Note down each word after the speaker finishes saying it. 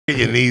Get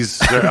your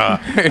knees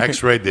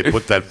x-rayed. They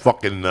put that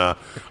fucking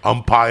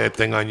umpire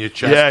thing on your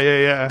chest.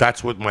 Yeah.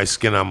 That's what my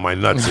skin on my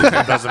nuts is.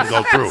 It doesn't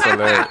go through.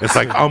 It's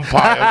like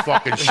umpire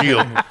fucking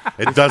shield.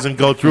 It doesn't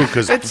go through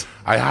because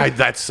I hide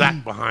that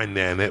sack behind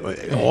there,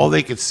 and all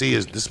they can see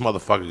is this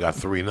motherfucker got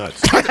 3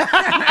 nuts.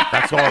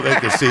 That's all they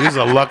can see. This is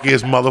the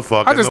luckiest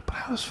motherfucker.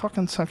 How does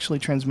fucking sexually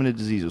transmitted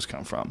diseases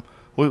come from?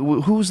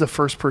 Who was the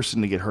first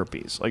person to get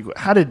herpes? Like,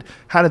 how did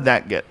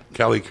that get?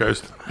 Kelly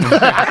Kirsten.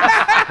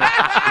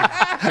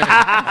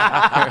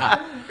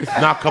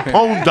 Now,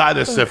 Capone died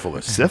of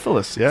syphilis.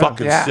 Syphilis, yeah.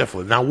 Fucking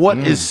syphilis. Now, what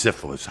is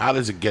syphilis? How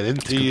does it get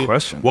into you?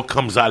 Question. What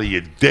comes out of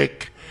your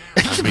dick?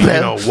 I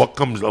mean,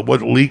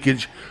 what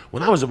leakage?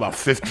 When I was about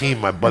 15,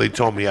 my buddy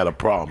told me he had a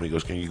problem. He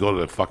goes, "Can you go to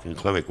the fucking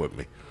clinic with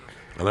me?"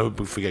 I'll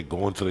never forget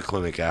going to the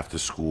clinic after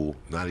school,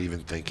 not even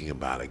thinking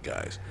about it,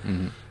 guys,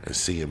 and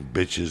seeing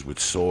bitches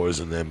with sores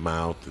in their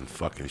mouth and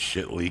fucking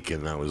shit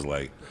leaking. I was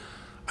like,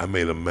 I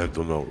made a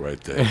mental note right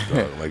there.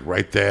 Like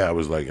right there, I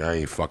was like, I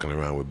ain't fucking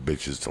around with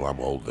bitches till I'm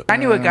older. I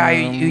knew a guy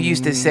who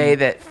used to say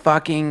that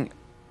fucking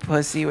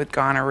pussy with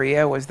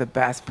gonorrhea was the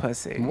best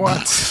pussy.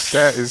 What?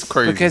 That is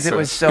crazy. Because it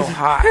was so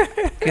hot.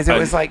 Because it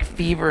was like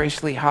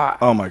feverishly hot.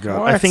 Oh my god!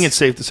 What? I think it's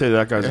safe to say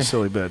that guy's a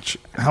silly bitch.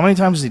 How many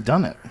times has he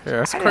done it? Yeah,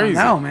 that's I crazy.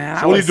 don't know, man.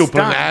 So what do you do?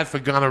 Put an ad for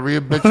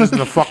gonorrhea bitches in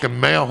the fucking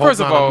mail? Hold First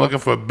of on, all, I'm looking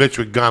for a bitch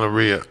with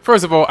gonorrhea.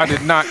 First of all, I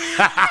did not.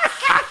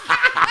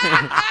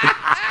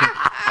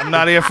 I'm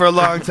not here for a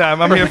long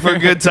time. I'm here for a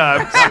good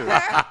time.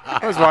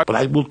 But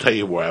I will tell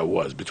you where I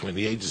was. Between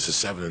the ages of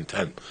 7 and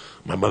 10,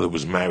 my mother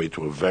was married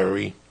to a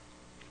very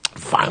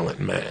violent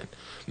man.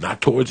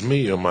 Not towards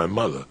me or my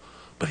mother,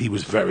 but he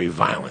was very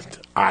violent.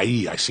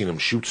 I.e., I seen him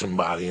shoot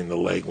somebody in the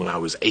leg when I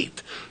was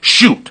 8.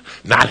 Shoot!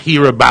 Not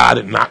hear about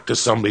it, not because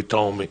somebody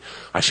told me.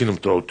 I seen him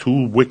throw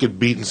 2 wicked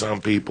beatings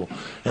on people,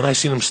 and I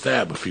seen him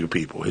stab a few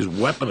people. His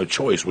weapon of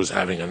choice was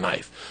having a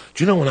knife.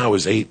 Do you know when I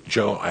was 8,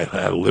 Joe, I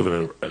had to live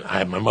in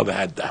my mother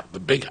had the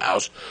big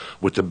house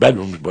with the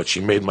bedrooms, but she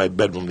made my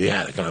bedroom the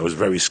attic, and I was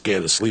very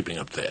scared of sleeping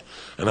up there.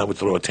 And I would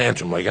throw a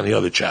tantrum like any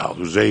other child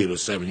who's 8 or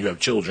 7. You have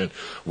children.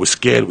 We're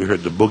scared. We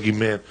heard the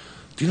boogeyman.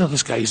 Do you know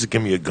this guy used to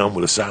give me a gun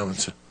with a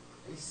silencer?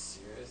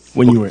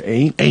 When you were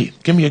 8?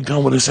 8. Give me a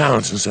gun with a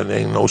silencer and said, there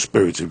ain't no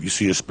spirits. If you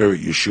see a spirit,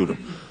 you shoot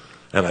him.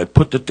 And I'd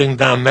put the thing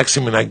down next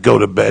to him and I'd go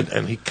to bed.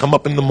 And he'd come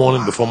up in the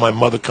morning before my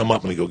mother come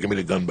up and he'd go, give me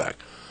the gun back.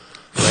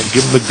 And I'd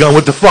give him the gun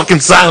with the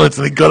fucking silence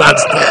and he'd go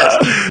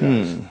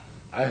downstairs.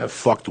 I have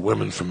fucked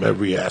women from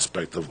every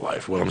aspect of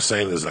life. What I'm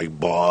saying is like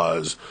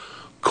bars,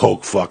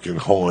 coke fucking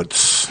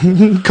haunts.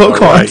 Coke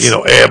haunts. You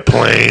know,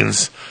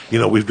 airplanes. You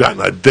know, we've gotten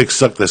our dick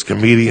sucked as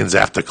comedians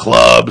after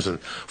clubs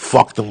and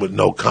fucked them with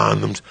no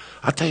condoms.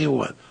 I'll tell you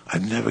what,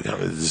 I've never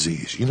gotten a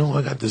disease. You know where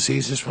I got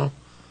diseases from?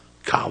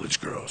 College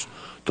girls.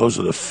 Those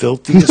are the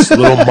filthiest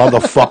little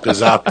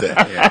motherfuckers out there.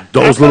 Yeah.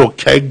 Those little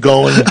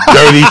keg-going,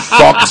 dirty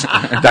fucks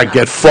that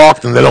get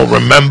fucked and they don't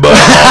remember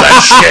all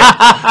that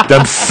shit.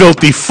 Them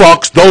filthy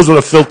fucks. Those are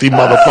the filthy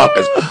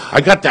motherfuckers.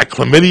 I got that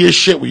chlamydia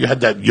shit where you had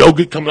that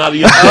yogurt coming out of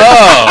your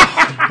dick.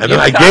 And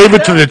then I gave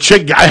it to the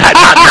chick. I had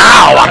not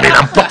now. I mean,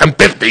 I'm fucking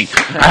 50.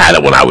 I had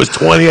it when I was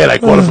 28. I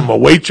caught it from a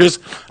waitress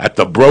at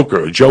the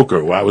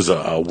Joker, where I was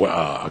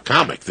a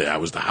comic there. I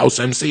was the house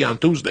MC on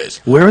Tuesdays.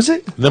 Where is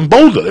it? And then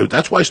Boulder.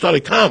 That's why I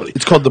started comedy.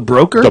 It's called The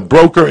Broker? The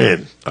Broker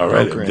Inn. All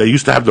right. Broker Inn. They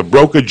used to have the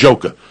Broker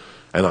Joker.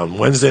 And on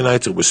Wednesday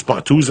nights,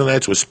 Tuesday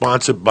nights was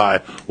sponsored by,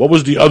 what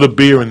was the other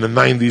beer in the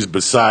 90s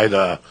beside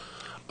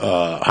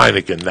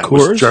Heineken? That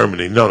Coors? was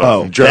Germany. No,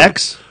 from Germany.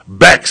 Beck's?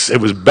 Beck's. It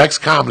was Beck's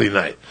Comedy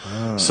Night.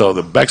 So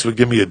the Beck's would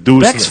give me a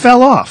deuce. Beck's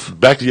fell off.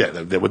 Beck's, yeah,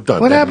 they were done.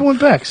 What happened with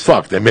Beck's?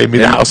 Fuck, they made me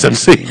the house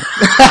MC.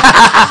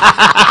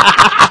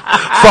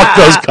 Fuck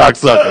those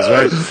cocksuckers,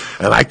 right?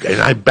 And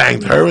I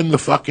banged her in the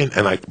fucking,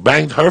 and I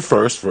banged her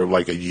first for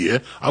like a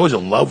year. I was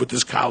in love with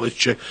this college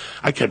chick.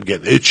 I kept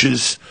getting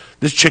itches.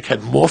 This chick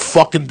had more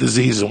fucking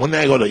diseases. One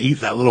day I go to eat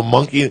that little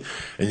monkey,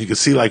 and you can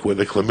see like where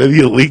the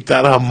chlamydia leaked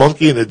out of her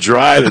monkey, and it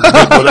dried and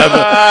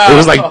whatever. It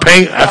was like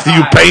paint after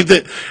you paint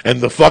it, and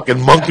the fucking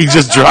monkey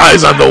just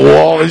dries on the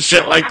wall and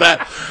shit like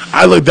that.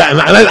 I looked at,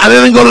 and I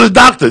didn't go to the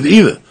doctor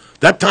either.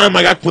 That time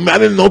I got chlamydia. I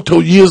didn't know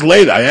till years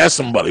later. I asked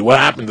somebody what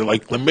happened to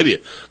like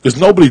chlamydia because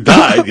nobody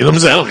died. You know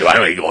what I'm saying?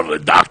 I ain't going to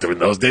the doctor in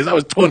those days. I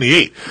was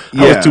 28.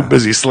 Yeah. I was too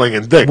busy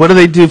slinging dick. What do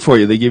they do for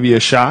you? They give you a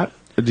shot?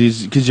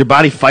 Because your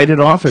body fight it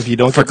off if you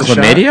don't For get the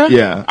chlamydia? shot?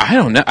 Yeah. I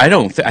don't know. I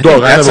think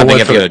Dog, that's something you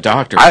have to go to the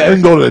doctor. I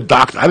didn't go to the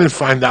doctor. I didn't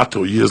find out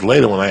till years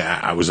later when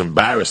I was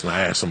embarrassed and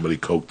I asked somebody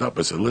coked up.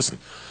 I said, listen,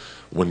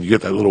 when you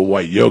get that little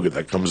white yogurt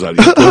that comes out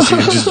of your pussy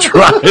and just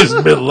dries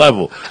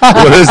mid-level,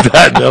 what is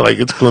that? And they're like,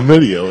 it's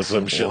chlamydia or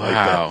some shit like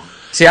that.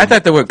 See, I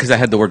thought the word, because I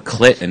had the word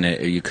clit in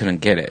it, you couldn't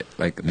get it.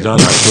 Like, No.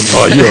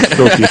 Oh, you're a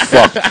filthy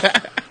fuck.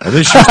 And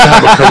then she used to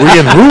have a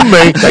Korean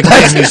roommate that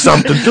gave me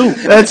something too.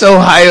 That's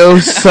Ohio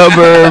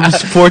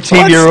suburbs,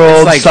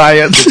 14-year-old like,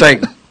 science. It's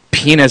like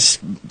penis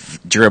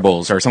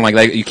dribbles or something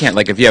like that. You can't,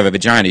 like, if you have a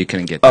vagina, you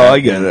couldn't get that. Oh, I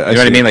get it. You know what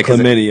I mean? Like,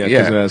 chlamydia, because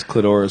yeah. it has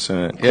clitoris in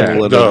it. Yeah.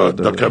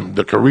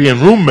 The Korean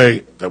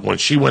roommate, that when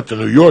she went to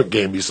New York,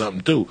 gave me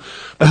something too.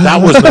 But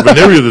that wasn't a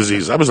venereal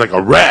disease. That was like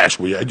a rash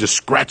where I just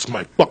scratched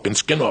my fucking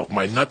skin off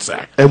my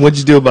nutsack. And what'd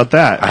you do about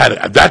that?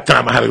 At that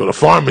time, I had to go to the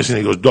pharmacy, and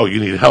he goes, "Dog, you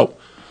need help."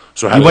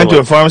 So I had You went to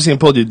go, a pharmacy and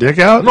pulled your dick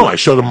out? No, I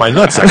showed him my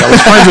nutsack. I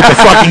was friends with the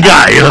fucking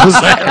guy. You know what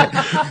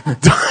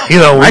I'm saying? You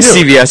know, My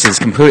CVS is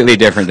completely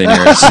different than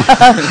yours.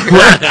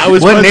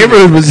 What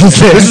neighborhood was this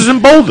in? This is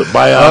in Boulder.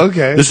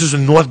 Okay. This is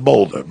in North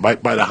Boulder, by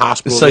the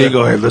hospital. So there. you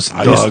go, hey, listen,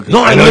 I dog.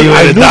 No, I know knew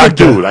you the doctor.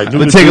 dude. I knew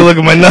But the take dude. a look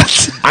at my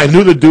nuts. I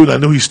knew the dude. I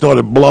knew he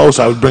snorted blow,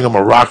 so I would bring him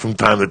a rock from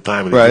time to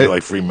time, and he'd give Right. me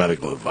like free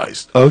medical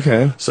advice.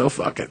 Okay. So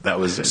fuck it. That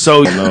was it.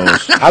 So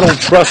I don't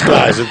trust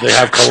guys if they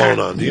have cologne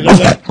on. Do you know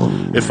that?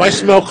 If I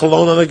smell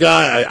cologne on a guy,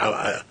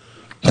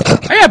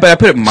 Yeah, but I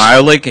put it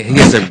mildly. He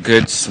has a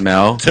good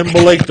smell.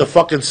 Timberlake, the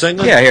fucking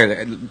singer. Yeah,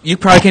 here. You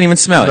probably can't even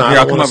smell it. No, Here,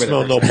 I I'll don't come want to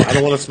over smell there. nobody. I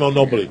don't want to smell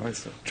nobody.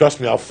 Trust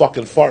me, I'll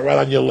fucking fart right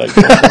on your leg.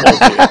 Don't come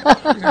over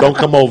here. Don't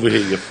come over here,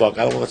 you fuck.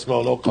 I don't want to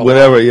smell no cologne.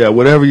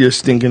 whatever you're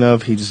stinking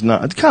of, he just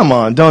not. Come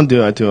on, don't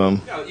do it to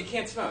him. No, you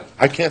can't smell it.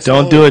 I can't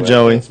smell Don't do it, anyway. I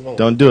Joey. can't smell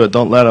Don't do it.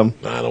 Don't let him.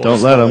 Nah, I don't Don't wanna let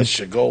smell him. that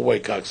shit. Go away,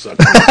 cocksucker.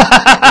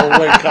 Go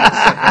away,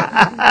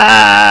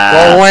 cocksucker.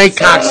 Go away,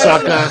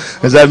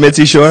 cocksucker. Is that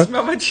Mitzi Shore?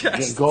 Smell my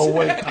chest. Go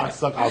away,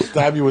 cocksucker. I'll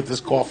stab you with this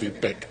coffee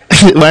pick.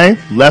 Wayne,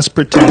 less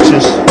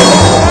pretentious.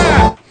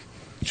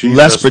 Jesus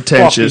Less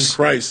pretentious.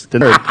 fucking Christ.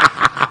 than her.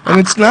 And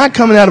it's not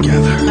coming out of.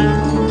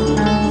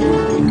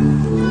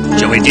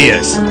 Joey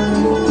Diaz.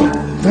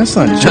 That's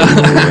not Joey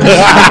Diaz.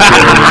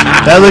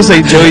 That looks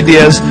like Joey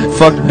Diaz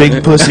fucked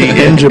big pussy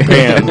in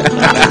Japan.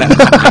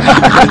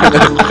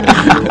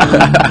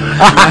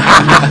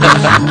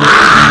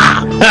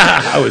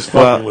 I was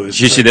fucking with it. Did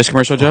you see this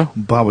commercial, Joe?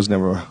 Bob was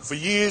never. For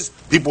years,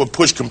 people would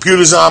push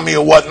computers on me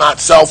or whatnot,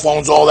 cell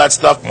phones, all that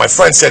stuff. My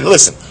friend said,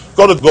 listen,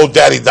 go to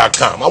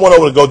GoDaddy.com. I went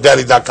over to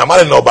GoDaddy.com. I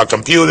didn't know about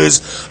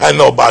computers. I didn't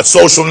know about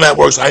social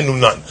networks. I knew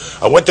none.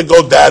 I went to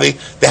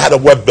GoDaddy. They had a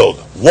web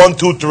builder. 1,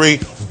 2, 3,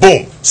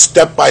 boom,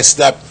 step by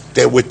step.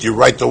 They're with you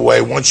right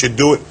away. Once you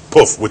do it,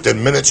 poof,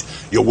 within minutes,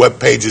 your web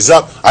page is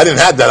up. I didn't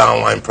have that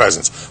online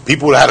presence.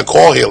 People would have had to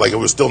call here like it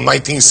was still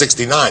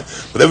 1969.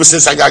 But ever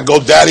since I got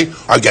GoDaddy,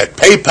 I get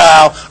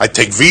PayPal, I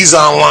take Visa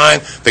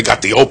online, they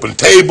got the open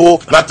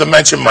table, not to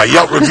mention my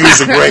Yelp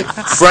reviews are great.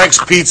 Frank's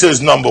Pizza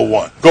is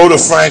 #1. Go to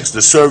Frank's,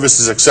 the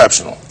service is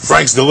exceptional.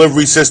 Frank's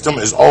delivery system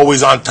is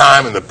always on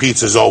time and the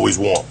pizza is always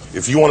warm.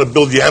 If you want to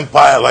build your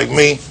empire like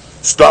me,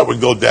 start with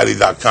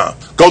GoDaddy.com.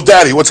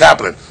 GoDaddy, what's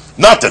happening?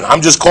 Nothing.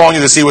 I'm just calling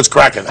you to see what's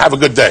cracking. Have a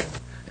good day.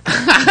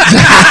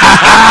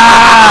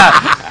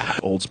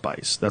 Old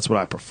Spice. That's what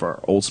I prefer.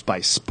 Old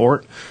Spice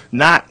Sport.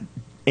 Not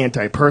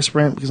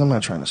antiperspirant, because I'm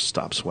not trying to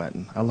stop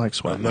sweating. I like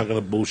sweating. I'm not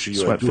going to bullshit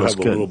you. Sweat I do feels have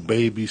a good. little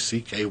baby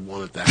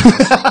CK1 at the house.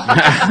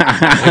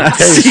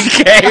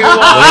 CK1.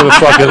 Whatever the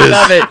fuck it is.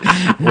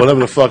 Whatever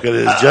the fuck it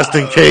is. Just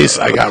in case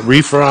I got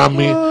reefer on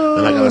me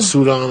and I got a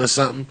suit on or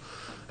something.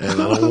 And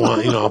I don't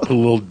want, I'll put a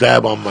little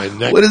dab on my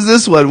neck. What is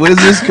this one? What is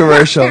this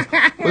commercial?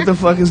 What the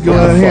fuck is going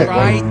on here?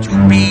 Try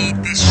to be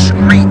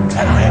discreet. And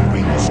I am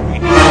being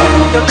discreet.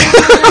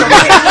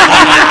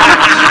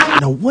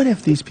 Now, what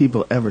if these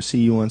people ever see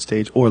you on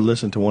stage or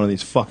listen to one of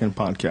these fucking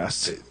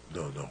podcasts?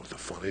 No. The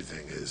funny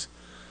thing is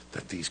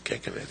that these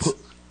kicking it.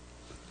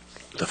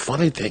 The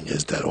funny thing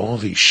is that all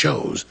these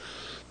shows,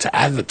 to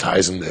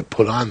advertise them, they're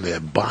put on there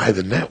by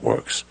the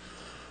networks.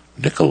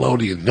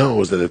 Nickelodeon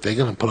knows that if they're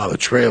going to put out a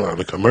trailer on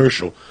a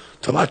commercial,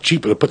 it's a lot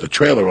cheaper to put the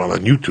trailer on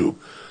YouTube.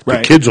 The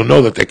Right. kids will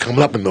know that they're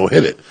coming up and they'll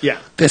hit it. Yeah.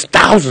 There's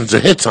thousands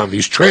of hits on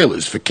these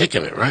trailers for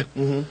kicking it, right?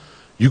 Mm-hmm.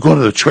 You go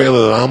to the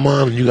trailer that I'm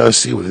on and you got to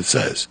see what it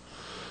says.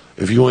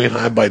 If you ain't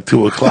high by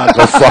 2 o'clock,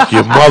 go fuck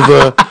your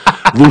mother.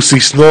 Lucy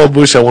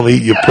Snorbush, I want to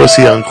eat your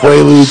pussy on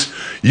Quaaludes.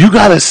 You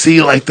got to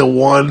see like the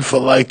one for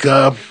like...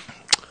 Pull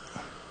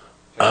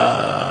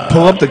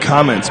up the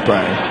comments,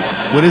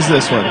 Brian. What is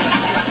this one?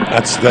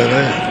 That's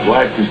that.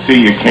 Glad to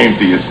see you came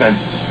to your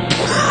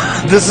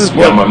senses. This is You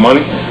got my what...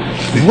 money?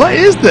 What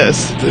is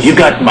this? You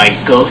got my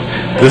goat?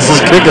 This is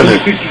kicking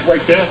it. Pieces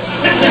right there.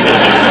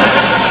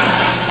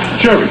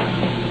 Jerry,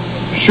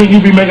 shouldn't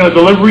you be making a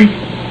delivery?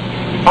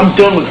 I'm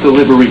done with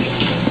deliveries.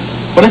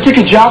 When I took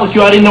a job with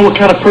you, I didn't know what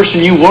kind of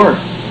person you were.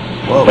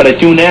 Whoa. But I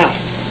do now.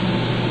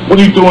 What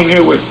are you doing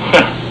here with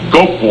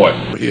Goat Boy?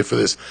 We're here for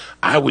this.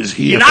 I was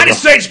here United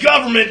States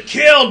government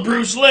killed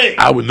Bruce Lee.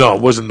 No,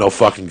 it wasn't no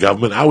fucking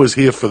government. I was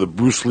here for the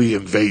Bruce Lee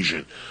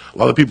invasion. A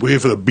lot of people were here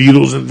for the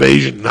Beatles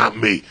invasion, not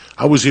me.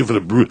 I was here for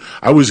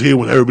I was here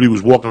when everybody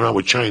was walking around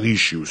with Chinese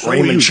shoes. So what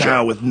are Raymond you Chow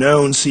saying? with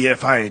known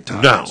CFI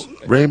times. No,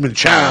 Raymond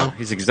Chow.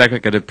 He's exactly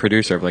like a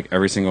producer of like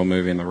every single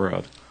movie in the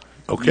world.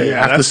 Okay, Yeah,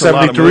 after that's a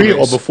lot of 73 or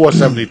movies. before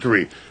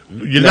 73?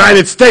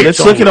 United States. Let's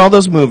look only. at all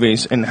those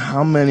movies, and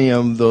how many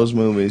of those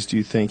movies do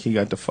you think he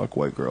got to fuck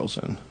white girls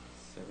in?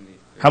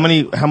 How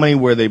many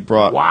where they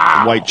brought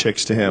white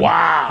chicks to him?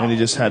 Wow. And he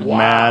just had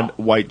mad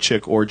white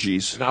chick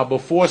orgies. Now,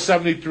 before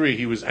 73,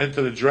 he was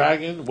Enter the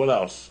Dragon. What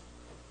else?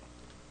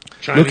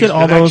 Chinese Look at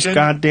all those Connection.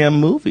 goddamn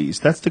movies.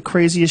 That's the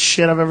craziest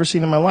shit I've ever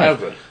seen in my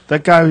life. Ever.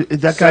 That guy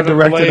Seven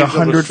directed Blades of a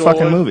 100 fucking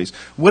Sword. movies.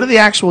 What are the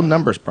actual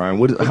numbers, Brian?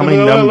 How many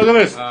look at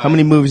this. How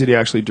many movies did he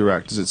actually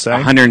direct? Does it say?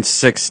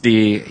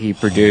 160 he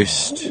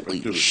produced.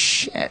 Holy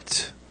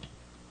shit!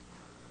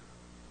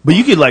 But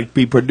you could like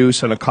be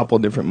producing a couple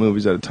different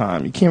movies at a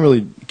time. You can't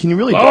really. Can you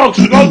really? Oh,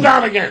 slow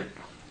down again.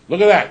 Look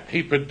at that.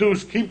 He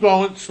produced. Keep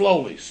going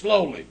slowly,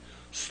 slowly,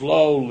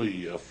 slowly.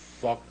 You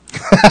fuck.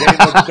 Game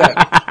of death.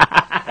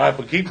 All right,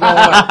 but keep going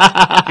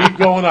up. Keep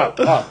going up.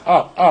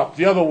 Up.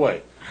 The other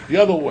way. The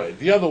other way.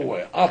 The other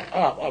way.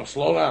 Up.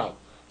 Slow down.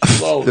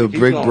 Slowly. The Keep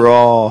Brick going.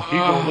 Brawl. Keep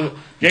going.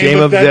 Game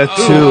of Death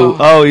 2.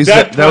 Oh,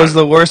 that was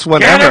the worst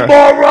one ever.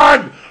 Cannonball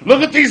Run.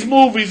 Look at these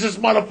movies this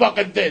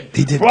motherfucker did.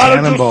 He did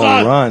Prodigal Cannonball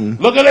Son. Run.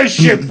 Look at this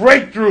shit.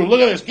 Breakthrough.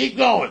 Look at this. Keep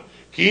going.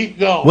 Keep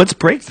going. What's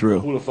Breakthrough?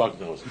 Who the fuck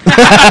knows?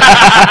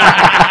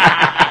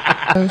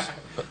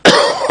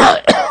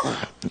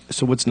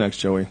 So what's next,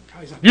 Joey?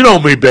 You know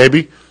me,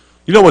 baby.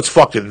 You know what's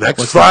fucking next?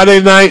 What's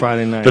Friday night.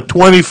 Friday night. The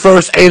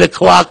 21st, 8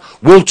 o'clock.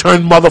 We'll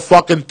turn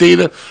motherfucking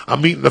theater.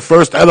 I'm eating the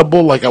first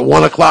edible like at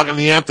 1 o'clock in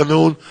the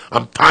afternoon.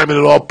 I'm timing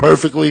it all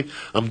perfectly.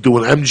 I'm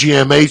doing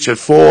MGMH at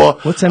 4.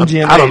 What's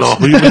MGMH? I don't know.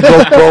 Human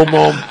growth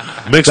promo.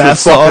 Mixed with Bath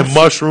fucking salts.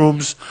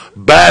 mushrooms,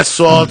 bath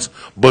salts,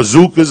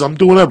 bazookas. I'm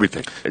doing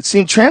everything.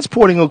 See,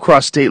 transporting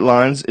across state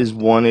lines is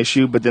one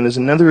issue, but then there's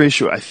another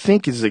issue, I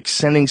think, is like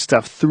sending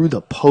stuff through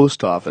the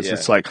post office. Yeah.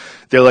 It's like,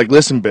 they're like,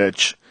 listen,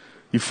 bitch,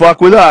 you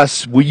fuck with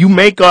us, will you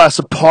make us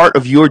a part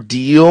of your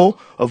deal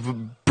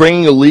of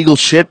bringing illegal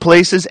shit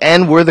places,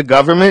 and we're the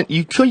government?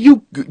 You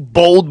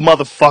bold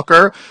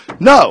motherfucker.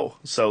 No.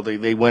 So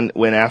they went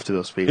after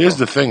those people. Here's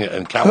the thing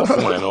in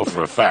California, I know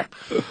for a fact.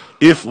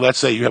 If, let's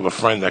say, you have a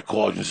friend that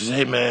calls you and says,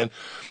 hey, man,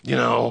 you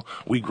know,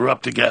 we grew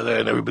up together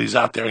and everybody's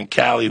out there in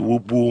Cali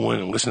whoop-wooing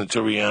and listening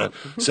to Rihanna,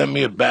 send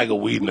me a bag of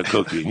weed and a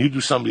cookie. And you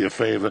do somebody a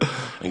favor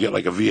and get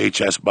like a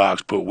VHS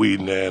box, put weed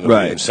in there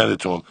and send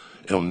it to him.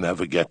 It'll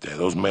never get there.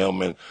 Those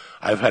mailmen,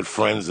 I've had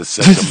friends that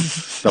said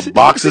the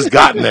boxes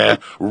gotten there,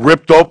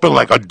 ripped open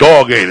like a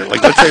dog ate it.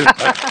 Like, let's say,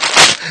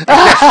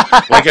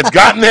 like it's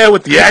gotten there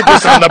with the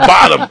address on the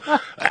bottom.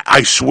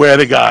 I swear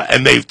to God.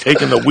 And they've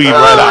taken the weed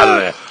right out of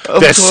there.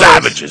 They're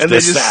savages. And They're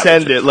they just savages.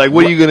 send it. Like,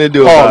 what are you going to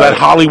do Oh, about that it?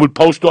 Hollywood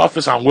post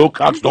office on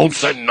Wilcox, don't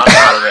send nothing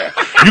out of there.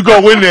 You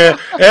go in there,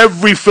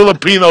 every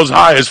Filipino's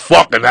high as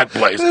fuck in that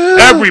place.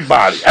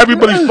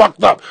 Everybody's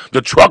fucked up.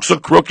 The trucks are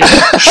crooked.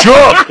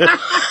 Shook.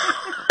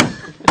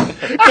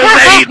 Because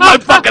they eat my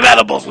fucking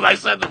edibles when I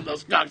send them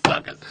those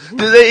cocksuckers.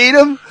 Do they eat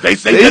them? They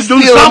steal do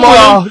them some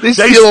all. of them. They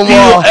steal them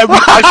all.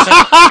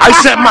 I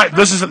sent my.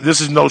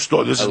 This is no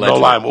story. This is no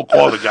lie. We'll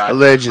call the guy.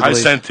 Allegedly. I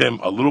sent him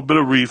a little bit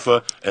of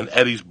reefer and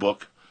Eddie's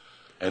book,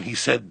 and he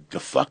said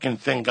the fucking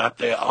thing got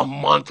there a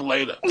month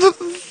later.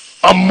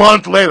 A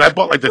month later, I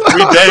bought like the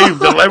 3-day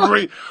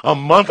delivery. A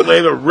month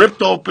later,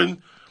 ripped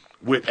open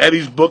with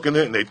Eddie's book in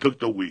it, and they took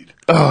the weed.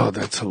 Oh,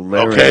 that's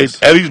hilarious.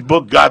 Okay, Eddie's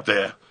book got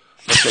there,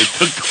 but they took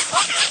the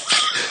fucking.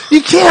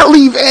 You can't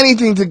leave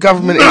anything to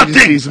government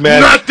agencies,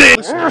 man.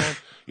 Nothing.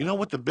 You know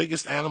what the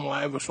biggest animal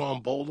I ever saw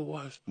in Boulder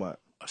was? What?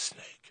 A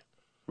snake.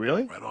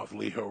 Really? Right off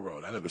Lee Hill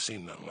Road. I never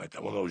seen nothing like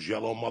that. One of those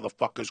yellow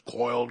motherfuckers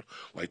coiled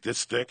like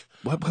this thick.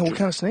 What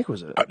kind of snake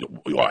was it?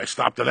 I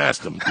stopped and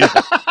asked him.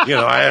 You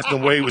know, I asked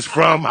him where he was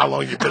from, how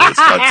long you been in this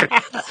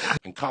country.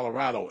 And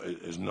Colorado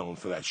is known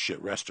for that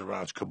shit.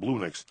 Restaurants,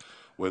 kabluniks,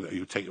 where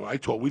you take.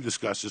 We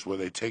discussed this, where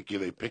they take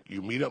you,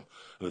 you meet up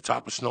at the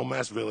top of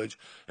Snowmass Village,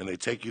 and they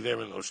take you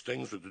there in those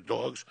things with the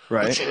dogs.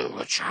 Right.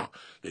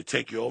 They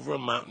take you over a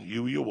mountain,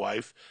 you and your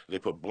wife. They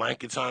put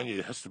blankets on you.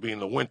 It has to be in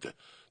the winter.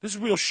 This is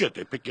real shit.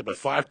 They pick you up at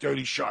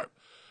 5:30 sharp.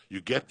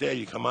 You get there,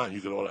 you come out, and you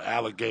can order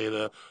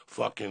alligator,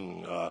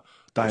 fucking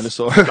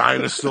Dinosaur,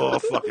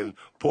 fucking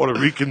Puerto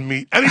Rican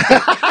meat, anything.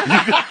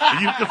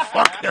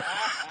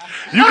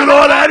 You can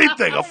order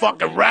anything, a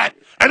fucking rat,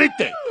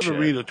 anything. You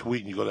read a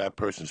tweet and you go to that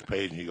person's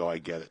page and you go, I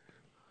get it.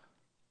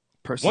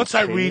 Once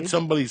I read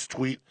somebody's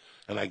tweet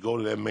and I go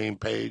to their main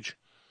page,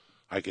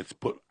 I can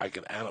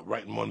add up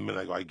right in 1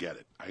 minute. I go, I get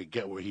it. I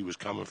get where he was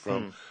coming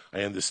from.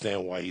 I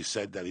understand why he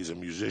said that. He's a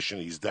musician.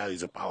 He's that.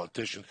 He's a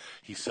politician.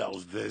 He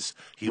sells this.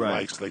 He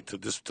likes, like,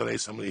 today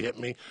somebody hit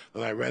me.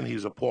 Then I read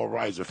he's a Paul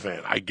Reiser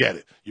fan. I get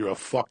it. You're a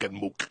fucking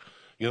mook.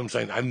 You know what I'm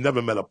saying? I've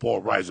never met a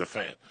Paul Reiser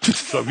fan.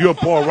 So if you're a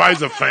Paul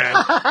Reiser fan,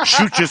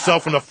 shoot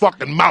yourself in the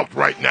fucking mouth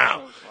right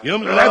now. You know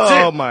what I'm saying? That's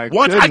it. Oh, my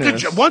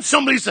goodness. Once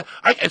somebody's,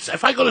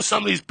 if I go to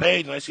somebody's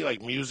page and I see,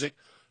 like, music,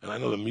 and I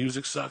know the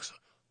music sucks,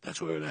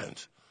 that's where it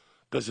ends.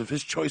 Because if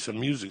his choice of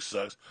music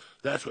sucks,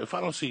 that's what. If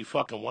I don't see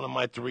fucking one of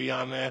my 3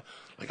 on there,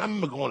 like I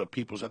remember going to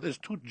people's. There's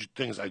 2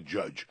 things I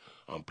judge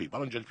on people.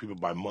 I don't judge people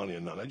by money or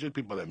nothing. I judge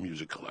people by their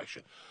music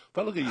collection. If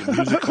I look at your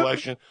music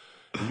collection,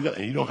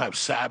 and you don't have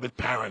Sabbath,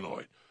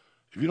 Paranoid.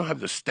 If you don't have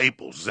the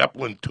staples,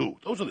 Zeppelin 2,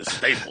 those are the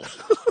staples.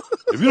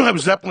 If you don't have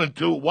Zeppelin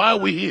 2, why are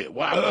we here?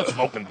 Why I'm not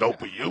smoking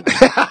dope with you?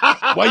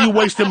 Why are you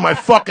wasting my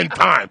fucking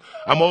time?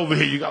 I'm over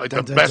here. You got like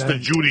the best of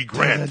Judy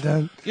Grant. You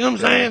know what I'm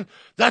saying?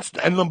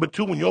 And number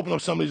 2, when you open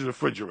up somebody's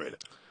refrigerator.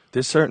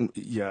 There's certain,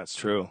 yeah, it's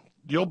true.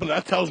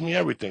 that tells me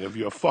everything. If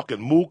you're a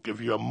fucking mook,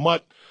 if you're a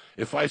mutt,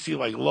 if I see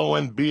like low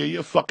end beer,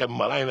 you're a fucking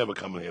mutt. I ain't never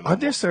coming here. No Are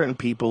there more. certain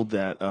people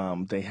that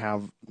they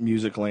have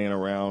music laying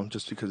around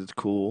just because it's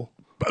cool?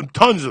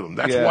 Tons of them.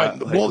 That's Yeah, why.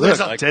 like, Well, look,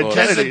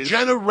 there's a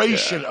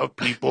generation of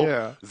people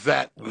Yeah.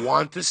 that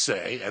want to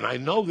say, and I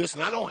know this,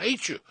 and I don't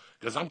hate you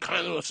because I'm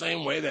kind of the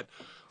same way, that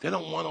they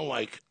don't want to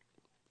like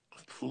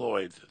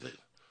Floyd.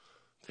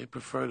 They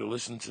prefer to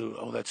listen to,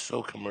 oh, that's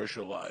so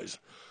commercialized.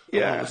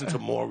 Yeah. Listen to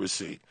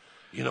Morrissey.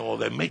 You know,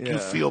 they make you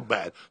feel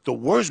bad. The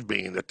worst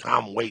being the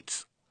Tom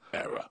Waits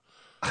era.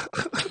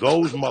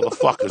 Those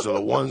motherfuckers are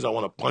the ones I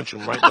want to punch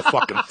them right in the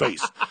fucking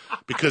face.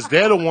 Because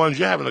they're the ones,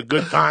 you're having a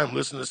good time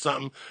listening to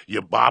something,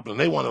 you're bopping, and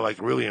they want to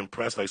like really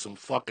impress like some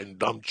fucking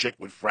dumb chick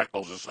with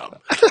freckles or something.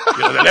 You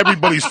know, that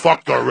everybody's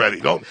fucked already.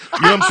 You know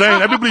what I'm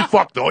saying? Everybody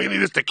fucked. All you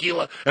need is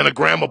tequila and a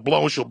gram of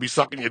blow and she'll be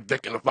sucking your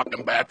dick in the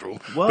fucking bathroom.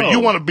 Whoa. But you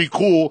want to be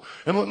cool.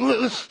 And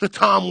the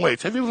Tom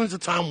Waits. Have you ever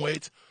listened to Tom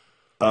Waits?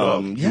 You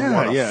want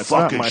to it's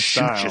not fucking my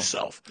shoot style.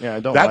 yourself. Yeah, I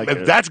don't that, like if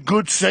it. that's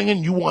good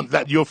singing, you want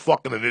that, you're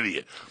fucking an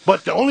idiot.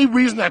 But the only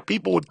reason that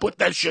people would put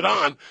that shit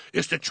on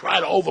is to try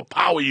to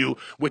overpower you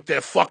with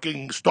their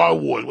fucking Star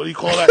Wars. What do you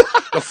call that?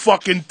 The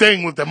fucking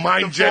thing with the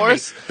mind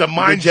Force? the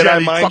mind Jedi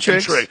jetty mind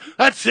fucking tricks? trick.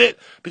 That's it.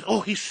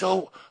 Oh, he's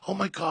so. Oh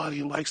my God,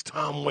 he likes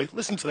Tom Waits.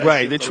 Listen to that.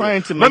 Right, shit they're for trying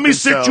real. to Let make me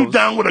sit you themselves-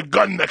 down with a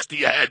gun next to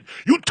your head.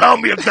 You tell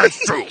me if that's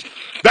true.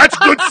 That's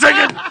good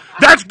singing.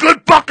 That's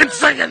good fucking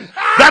singing.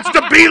 That's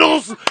the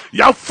Beatles.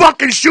 I'll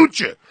fucking shoot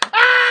you.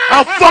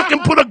 I'll fucking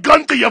put a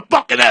gun to your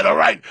fucking head, all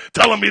right?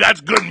 Telling me that's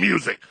good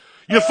music.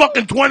 You're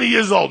fucking 20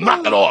 years old.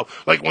 Knock it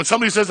off. Like when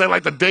somebody says they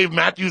like the Dave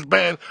Matthews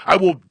Band, I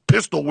will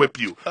pistol whip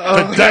you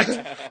to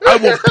death. I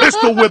will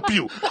pistol whip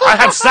you. I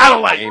have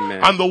satellite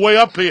on the way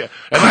up here.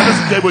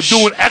 And they were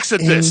doing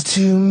Exodus.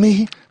 Into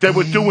me. They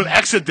were doing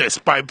Exodus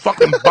by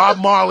fucking Bob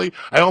Marley.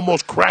 I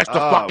almost crashed the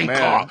fucking man.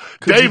 car.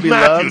 Could You Dave Be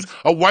Matthews, Loved?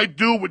 a white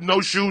dude with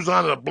no shoes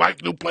on and a black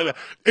dude playing it.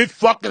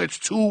 It's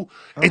too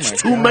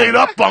my God. made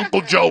up,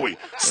 Uncle Joey.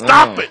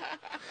 Stop it.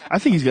 I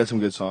think he's got some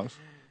good songs.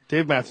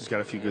 Dave Matthews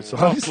got a few good Oh,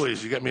 songs.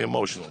 please, you get me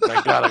emotional.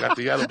 Thank God I got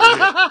the other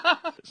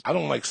beer. I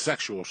don't like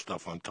sexual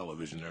stuff on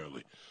television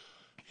early.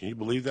 Can you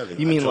believe that?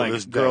 You mean Until like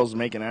this day. girls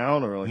making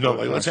out or like No, what-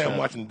 like let's say I'm that?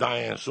 watching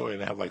Diane Sawyer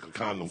and they have like a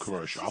condom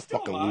commercial. I'll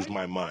fucking lose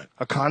my mind.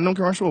 A condom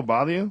commercial will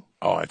bother you?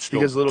 Oh, it's still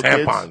Because little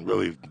tampon kids-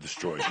 really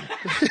destroys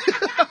me.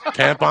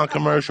 Tampon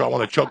commercial, I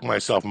want to choke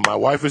myself. And my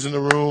wife is in the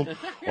room,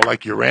 or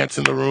like your aunt's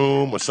in the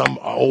room, or some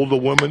older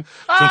woman.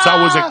 Since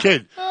I was a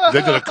kid,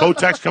 they did a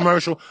Kotex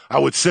commercial. I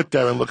would sit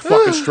there and look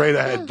fucking straight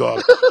ahead,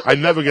 dog. I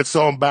never get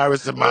so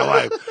embarrassed in my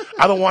life.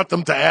 I don't want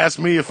them to ask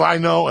me if I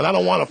know, and I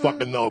don't want to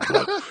fucking know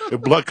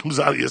if blood comes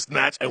out of your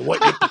snatch and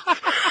what you.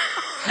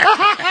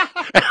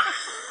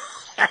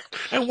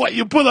 And what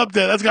you put up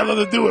there, that's got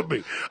nothing to do with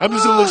me. I'm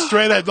just gonna look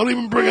straight ahead. Don't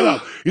even bring it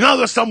up. You know how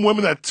there's some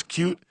women that's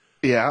cute?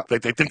 Yeah.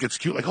 Like they think it's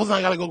cute. Like, hold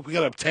on, we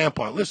gotta have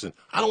tampon. Listen,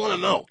 I don't want to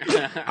know.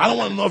 I don't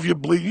want to know if you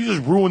bleed. You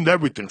just ruined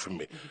everything for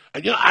me.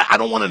 And, you know, I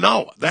don't want to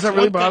know. Does that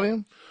really bother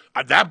him?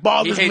 That He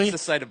bothers hates me. the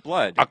sight of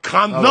blood. No.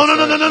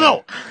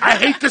 I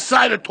hate the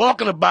sight of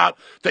talking about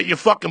that your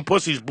fucking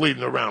pussy's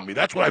bleeding around me.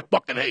 That's what I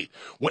fucking hate.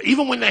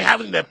 Even when they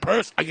have it in their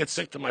purse, I get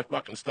sick to my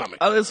fucking stomach.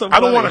 Oh, that's so I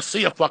don't funny. want to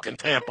see a fucking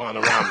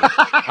tampon around me.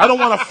 I don't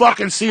want to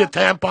fucking see a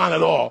tampon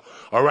at all.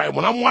 All right?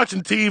 When I'm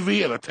watching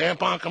TV and a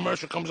tampon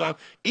commercial comes on,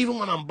 even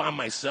when I'm by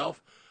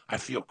myself, I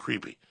feel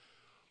creepy.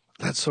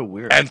 That's so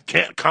weird. And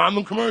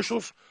condom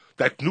commercials,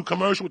 that new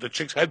commercial with the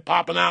chick's head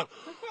popping out,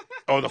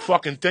 or the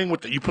fucking thing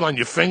with you put on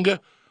your finger.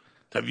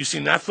 Have you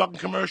seen that fucking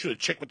commercial? The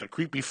chick with the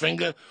creepy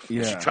finger?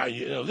 Yeah.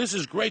 This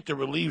is great to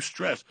relieve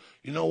stress.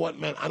 You know what,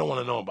 man? I don't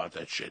want to know about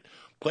that shit.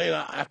 Play it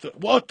after.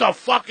 What the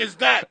fuck is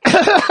that?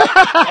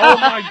 Oh,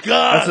 my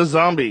God. That's a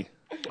zombie.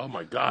 Oh,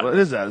 my God. What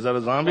is that? Is that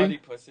a zombie? Bloody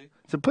pussy.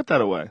 So put that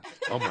away.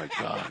 Oh, my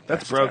God.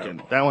 That's broken.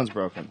 terrible. That one's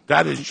broken.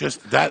 That is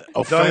just, that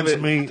offends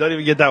me. Don't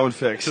even get that one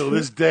fixed. To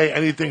this day,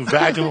 anything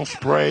vaginal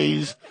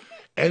sprays,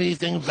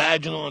 anything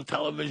vaginal on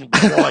television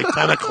before like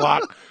 10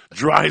 o'clock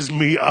drives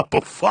me up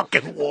a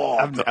fucking wall.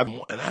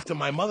 And after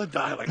my mother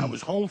died, like I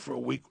was home for a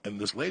week, and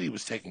this lady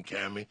was taking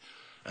care of me,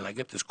 and I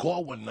get this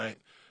call one night,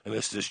 and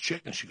it's this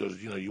chick, and she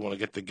goes, you know, you want to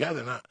get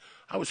together? And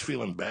I was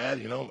feeling bad,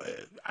 you know.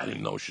 I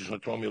didn't know she was going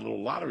to throw me a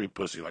little lottery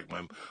pussy, like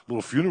my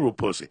little funeral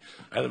pussy.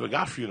 I never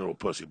got funeral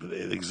pussy, but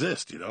it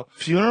exists, you know.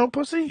 Funeral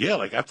pussy? Yeah,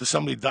 like after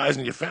somebody dies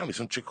in your family,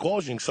 some chick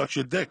calls you and sucks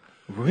your dick.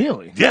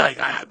 Really?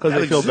 Yeah, Because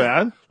they feel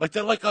bad? Like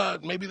they're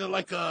maybe they're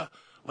like one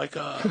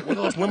of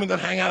those women that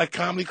hang out at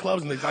comedy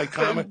clubs and they like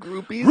comedy.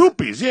 Groupies?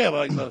 Groupies, yeah.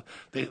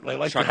 They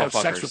like to Chuckle have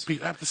sex fuckers. with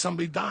people after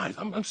somebody dies.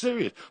 I'm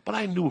serious. But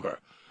I knew her.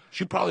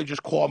 She probably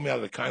just called me out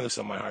of the kindness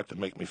of my heart to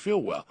make me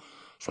feel well.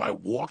 So I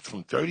walked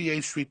from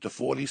 38th Street to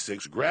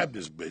 46, grabbed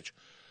this bitch,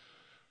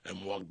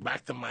 and walked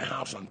back to my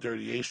house on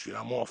 38th Street.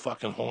 I'm all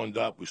fucking horned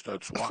up. We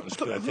start swatting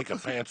spit. I take her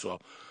pants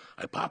off.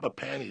 I pop her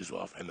panties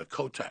off, and the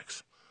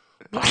Kotex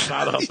pops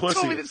out of her You told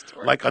me pussy this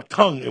story. like a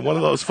tongue in one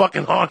of those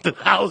fucking haunted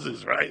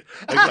houses, right?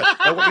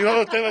 Like, you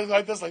know the thing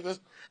like this?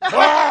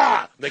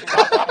 Blah! They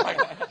pop up like,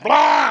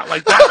 blah!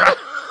 Like that.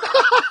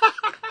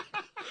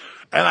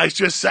 And I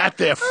just sat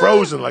there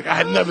frozen, like I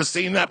had never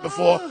seen that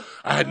before.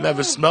 I had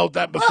never smelled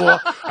that before.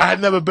 I had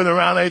never been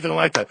around anything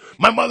like that.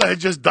 My mother had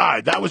just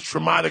died. That was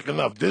traumatic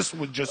enough. This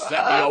would just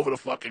set me over the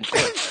fucking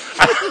cliff.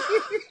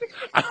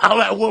 How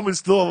that woman's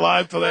still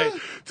alive today,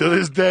 to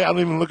this day, I don't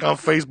even look on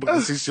Facebook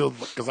to see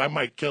because I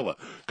might kill her.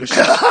 Because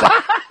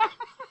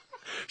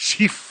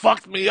she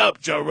fucked me up,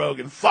 Joe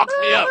Rogan. Fucked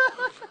me up.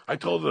 I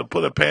told her to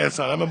put her pants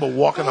on. I remember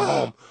walking her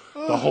home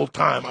the whole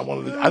time.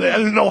 I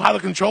didn't know how to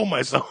control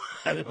myself.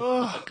 I didn't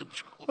know how to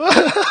control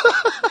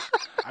myself.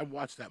 I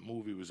watched that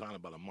movie. It was on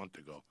about a month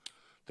ago.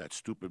 That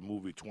stupid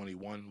movie,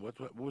 21.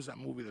 What was that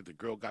movie that the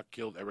girl got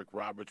killed? Eric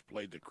Roberts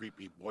played the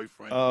creepy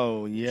boyfriend.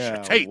 Oh,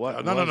 yeah. Tate. No.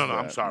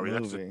 I'm sorry.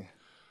 Movie? That's it.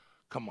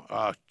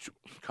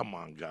 Come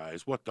on,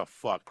 guys. What the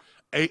fuck?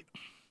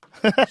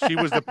 She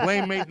was the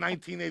Playmate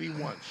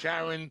 1981.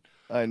 Sharon.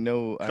 I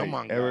know. Come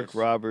on, Eric guys.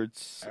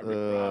 Roberts,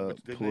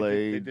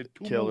 played they did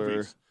two killer.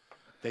 Movies.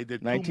 They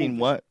did 19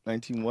 what?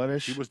 19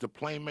 what-ish? She was the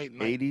Playmate.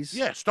 80s?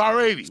 Yeah, Star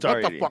 80. Star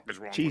what 80. the fuck is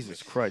wrong Jesus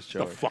with me? Christ,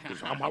 Joey. The fuck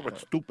is I'm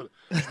stupid.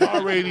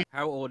 Star 80.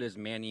 How old is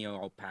Manny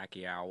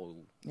Pacquiao?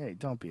 Hey,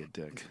 don't be a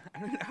dick. I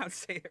don't know how to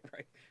say it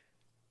right.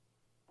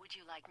 Would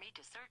you like me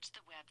to search the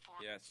web for?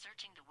 Yes.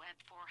 Searching the web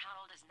for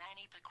how old is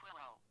Manny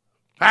Pacquiao?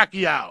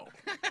 Pacquiao.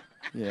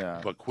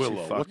 Yeah. Pacquiao. she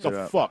What fucked the it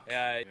up. fuck?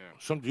 Yeah.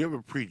 Do you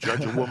ever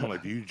prejudge a woman?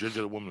 Like, do you judge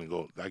a woman and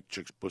go, that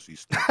chick's pussy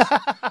stinks?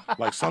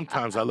 Like,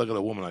 sometimes I look at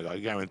a woman, I go, I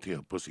guarantee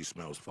her pussy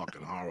smells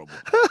fucking horrible.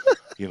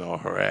 You know,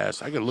 her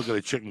ass. I can look at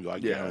a chick and go, I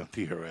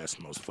guarantee her ass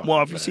smells fucking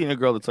Well, if bad. you've seen a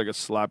girl that's like a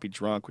sloppy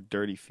drunk with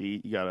dirty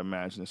feet, you got to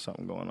imagine there's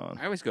something going on.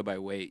 I always go by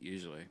weight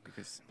usually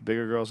because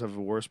Bigger girls have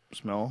a worse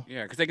smell.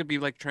 yeah, because they could be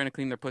like trying to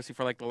clean their pussy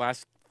for like the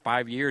last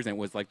 5 years and it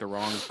was like the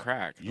wrong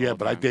crack. the Yeah, whole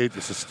but I time. dated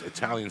this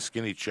Italian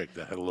skinny chick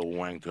that had a little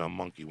wang to her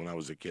monkey when I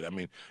was a kid. I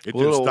mean, it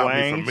didn't Little stop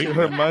me wang from to eating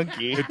her her.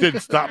 monkey. It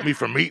didn't stop me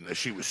from eating her.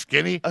 She was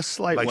skinny. A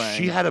slight like wang.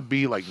 she had to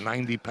be like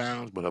 90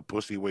 pounds, but her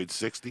pussy weighed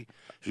 60.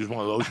 She was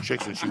one of those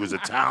chicks, and she was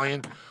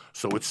Italian,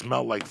 so it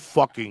smelled like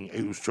fucking.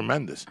 It was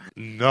tremendous.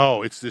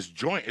 No, it's this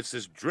joint. It's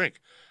this drink.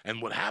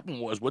 And what happened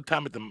was, one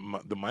time at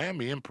the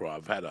Miami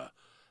Improv had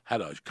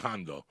a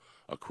condo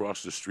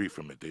across the street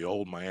from it, the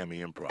old Miami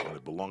Improv, and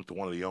it belonged to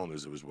one of the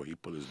owners. It was where he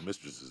put his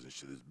mistresses and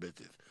shit, his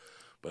bitches.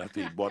 But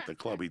after he bought the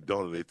club, he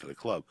donated it to the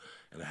club,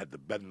 and it had the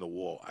bed in the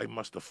wall. I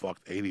must have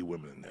fucked 80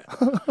 women in there.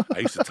 I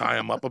used to tie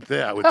them up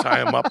there. I would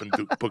tie them up and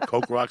put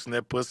Coke rocks in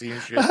their pussy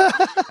and shit,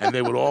 and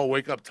they would all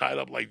wake up tied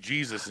up like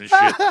Jesus and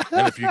shit.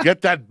 And if you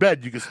get that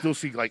bed, you can still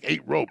see like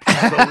 8 ropes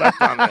still left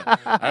on there.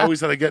 I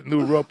always had to get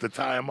new rope to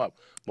tie them up.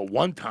 But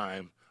one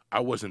time,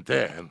 I wasn't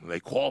there, and they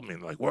called me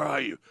and like, "Where are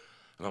you?"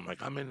 And I'm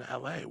like, I'm in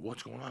L.A.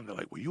 What's going on? They're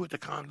like, were you at the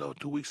condo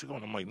 2 weeks ago?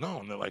 And I'm like, no.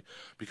 And they're like,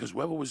 because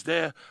whoever was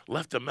there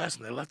left a mess,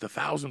 and they left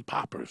 1,000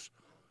 poppers.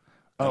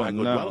 And Oh, I go,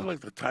 no. do I look like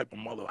the type of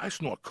mother? I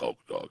snort coke,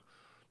 dog.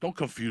 Don't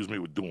confuse me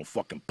with doing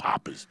fucking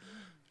poppers.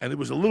 And it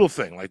was a little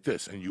thing like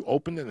this, and you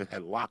opened it, and it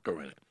had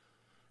locker in it.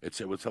 It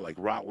said like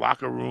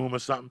locker room or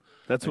something.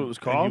 That's what it was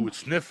called? And you would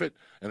sniff it,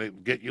 and it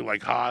would get you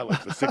like high like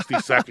for 60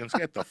 seconds.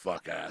 Get the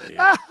fuck out of here.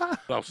 What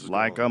else is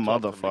Like going on?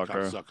 a Talk to me,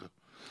 motherfucker. cocksucker.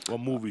 What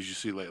movies you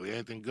see lately?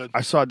 Anything good? I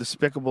saw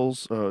Despicable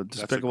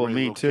great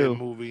Me little too. kid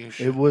movie and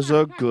shit. It was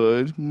a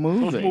good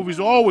movie. Those movies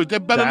they're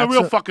better than the That's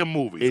real a- fucking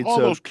movies. it's All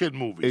a- those kid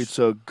movies. It's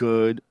a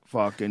good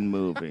fucking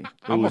movie. It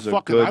I'm was a a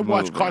fucking. good I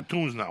watch movie.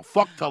 cartoons now.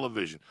 Fuck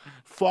television.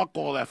 Fuck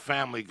all that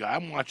Family Guy.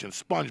 I'm watching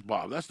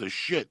SpongeBob. That's the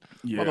shit.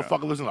 Yeah.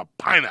 Motherfucker lives in a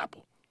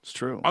pineapple It's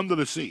true. under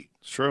the sea.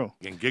 It's true.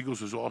 And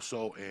Giggles was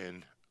also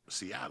in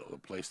Seattle, the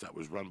place that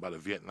was run by the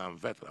Vietnam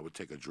vet that I would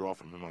take a draw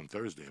from him on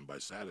Thursday, and by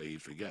Saturday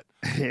he'd forget.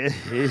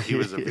 He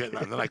was in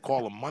Vietnam. And then I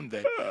call him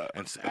Monday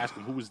and ask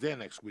him who was there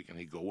next week, and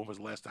he'd go, when was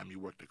the last time you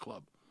worked the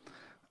club?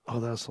 Oh,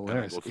 that's And I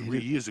hilarious. go, 3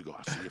 years ago.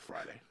 I'll see you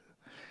Friday.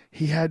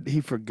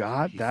 He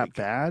forgot He that forgot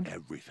bad.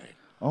 Everything.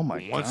 Oh my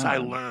And god. once I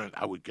learned,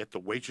 I would get the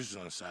waitresses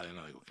on a Saturday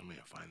night. I go, come here,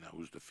 find out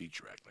who's the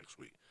feature act next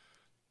week.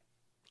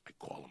 I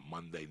call him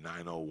Monday,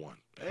 9:01.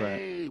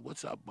 Hey,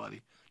 what's up,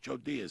 buddy? Joe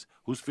Diaz.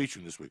 Who's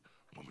featuring this week?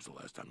 When was the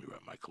last time you were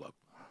at my club?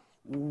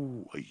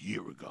 Ooh, a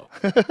year ago.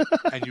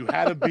 And you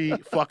had to be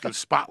fucking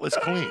spotless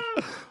clean.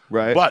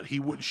 Right. But he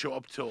wouldn't show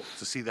up to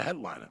see the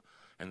headliner.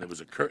 And there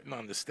was a curtain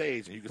on the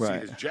stage, and you could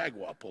Right. see his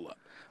Jaguar pull up.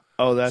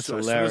 Oh, that's So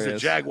hilarious. as soon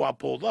as the Jaguar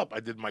pulled up, I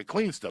did my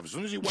clean stuff. As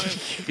soon as he went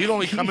in, he'd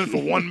only come in for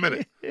 1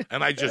 minute,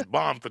 and I just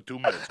bombed for 2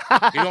 minutes.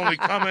 He'd only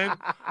come in,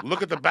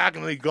 look at the back,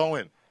 and then he'd go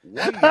in.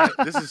 One night,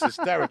 this is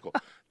hysterical.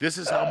 This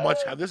is how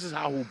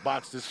who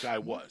bots this guy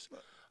was.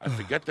 I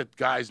forget the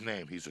guy's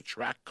name. He's a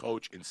track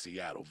coach in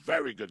Seattle.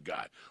 Very good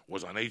guy.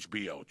 Was on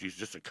HBO. He's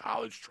just a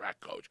college track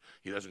coach.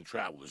 He doesn't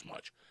travel as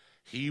much.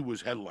 He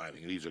was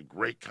headlining, and he's a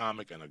great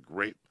comic and a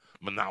great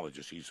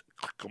monologist. He's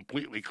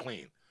completely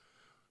clean.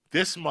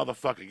 This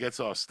motherfucker gets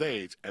off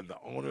stage, and the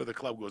owner of the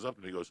club goes up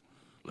to me and goes,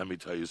 let me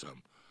tell you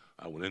something.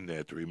 I went in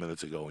there 3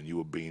 minutes ago, and you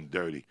were being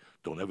dirty.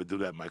 Don't ever do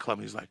that in my club.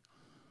 And he's like,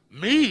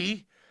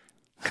 me?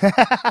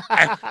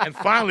 and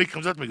finally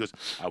comes up to me and goes,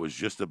 I was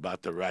just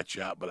about to rat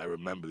you out, but I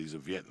remember he's a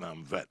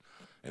Vietnam vet.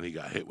 and he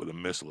got hit with a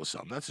missile or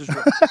something. That's his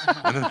real.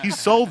 And then he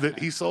sold it.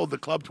 He sold the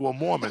club to a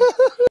Mormon.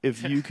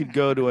 If you could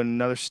go to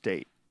another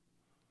state,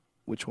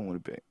 which one would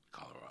it be?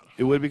 Colorado.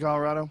 It would be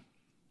Colorado?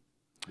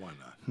 Why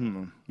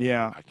not?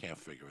 Yeah. I can't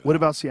figure it What out.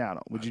 about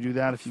Seattle? Would you do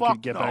that if you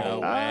could get back? No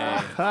way.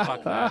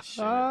 Fuck that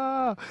shit.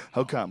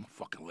 How come?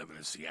 Fucking living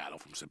in Seattle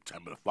from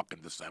September to fucking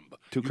December.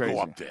 Too you crazy. Go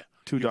up there.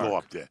 Too you dark. Go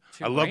up there.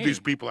 Too I love rainy. these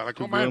people. I like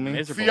Too to man.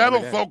 miserable Seattle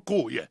every day. felt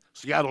cool. Yeah,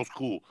 Seattle's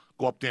cool.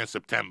 Go up there in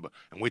September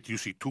and wait till you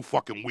see 2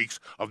 fucking weeks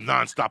of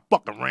nonstop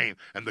fucking rain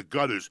and the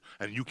gutters,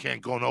 and you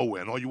can't go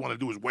nowhere. And all you want to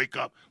do is wake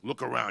up,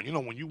 look around. You know,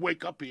 when you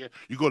wake up here,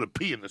 you go to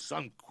pee and the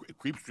sun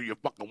creeps through your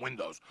fucking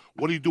windows.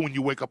 What do you do when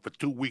you wake up for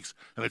 2 weeks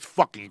and it's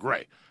fucking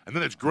gray? And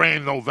then it's gray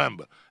in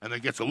November, and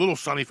it gets a little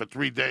sunny for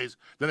 3 days.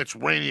 Then it's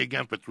rainy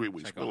again for 3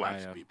 weeks. Like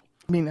Relax, Ohio. people.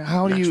 I mean,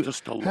 how do you?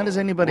 Next to How does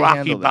anybody Rocky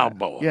handle that?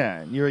 Balboa.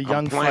 Yeah, you're a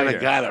young I'm playing fighter.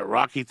 a guy that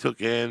Rocky took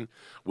in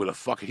with a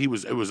fucking. It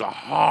was a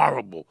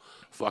horrible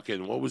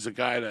fucking. What was the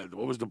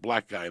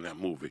black guy in that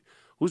movie?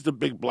 Who's the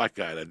big black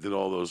guy that did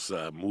all those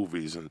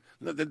movies and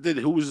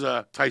who was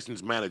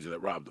Tyson's manager that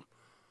robbed him?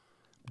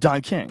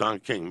 Don King. Don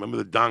King. Remember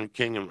the Don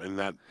King in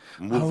that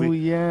movie? Oh,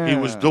 yeah. He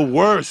was the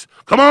worst.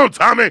 Come on,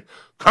 Tommy.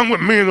 Come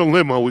with me in the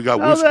limo. We got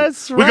whiskey.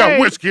 That's We got right.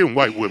 whiskey and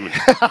white women.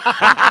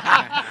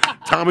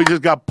 Tommy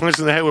just got punched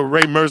in the head with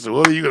Ray Mercer.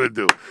 What are you going to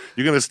do?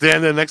 You going to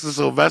stand there next to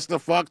Sylvester?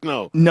 Fuck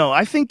no. No,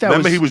 I think that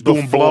Remember was he was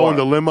doing blow in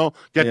the before. limo?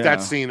 Get Yeah.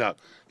 that scene up.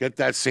 Get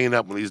that scene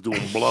up when he's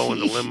doing blow in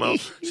the limo.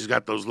 She's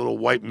got those little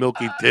white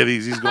milky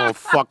titties. He's going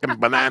fucking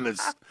bananas.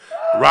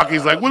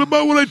 Rocky's like, what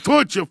about when I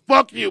taught you?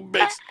 Fuck you,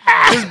 bitch.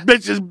 This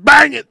bitch is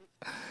banging.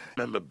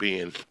 Remember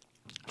being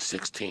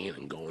 16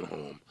 and going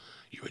home.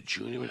 You're a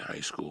junior in high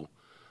school.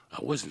 I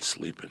wasn't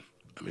sleeping.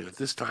 I mean, at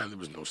this time, there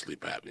was no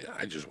sleep apnea.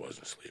 I just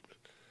wasn't sleeping.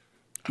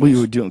 Well,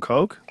 you were doing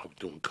coke I was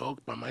doing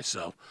coke by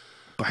myself.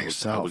 by I would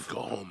yourself.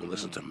 go home and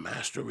listen to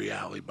Master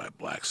Reality by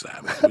Black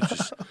Sabbath, which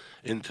is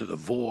Into the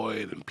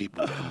Void, and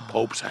people getting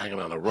popes hanging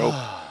on a rope.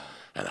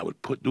 And I would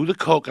do the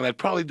coke, and I'd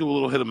probably do a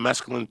little hit of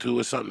mescaline too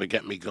or something to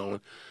get me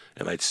going.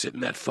 And I'd sit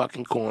in that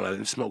fucking corner. I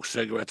didn't smoke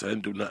cigarettes. I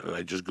didn't do nothing.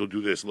 I'd just go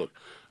do this. Look,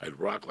 I'd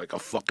rock like a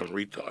fucking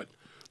retard.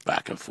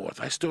 Back and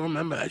forth. I still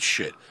remember that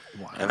shit.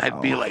 Wow. And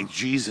I'd be like,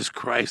 Jesus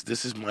Christ,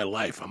 this is my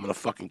life. I'm going to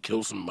fucking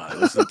kill somebody.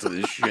 Listen to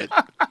this shit.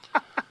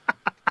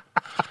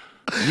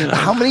 You know?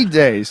 How many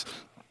days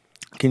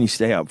can you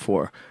stay up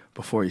for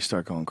before you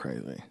start going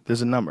crazy?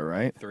 There's a number,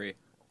 right? 3.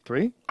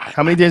 3?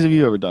 How many days have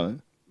you ever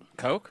done it?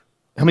 Coke?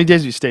 How many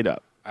days have you stayed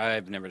up?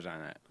 I've never done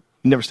that.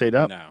 You never stayed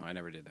up? No, I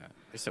never did that.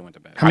 I still went to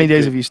bed. How many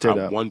days did- have you stayed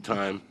up? One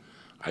time,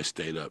 I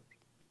stayed up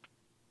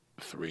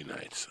 3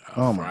 nights.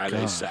 Oh, my Friday,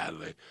 God.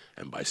 Saturday.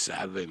 And by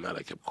Saturday night,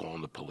 I kept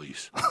calling the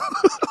police.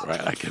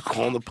 Right? I kept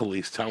calling the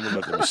police, telling them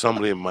that there was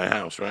somebody in my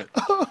house, right?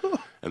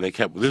 And they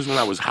kept, this is when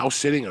I was house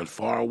sitting on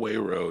Faraway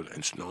Road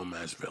in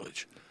Snowmass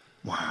Village.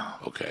 Wow.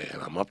 Okay,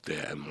 and I'm up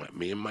there, and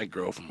me and my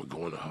girlfriend were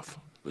going to her,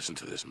 listen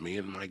to this, me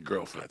and my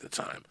girlfriend at the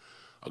time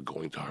are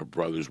going to her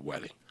brother's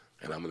wedding,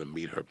 and I'm going to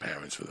meet her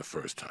parents for the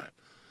first time.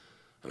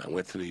 And I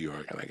went to New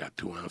York, and I got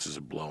 2 ounces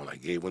of blow, and I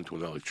gave one to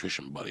an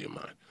electrician buddy of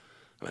mine.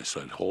 And I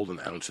said, hold an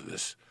ounce of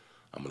this.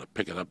 I'm going to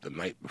pick it up the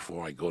night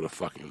before I go to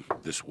fucking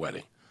this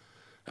wedding.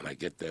 And I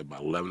get there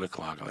about 11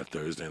 o'clock on a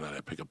Thursday night.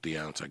 I pick up the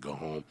ounce. I go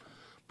home.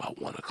 About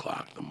 1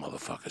 o'clock, the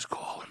motherfucker's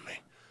calling me.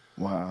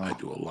 Wow. I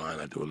do a line.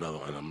 I do another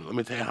one. Let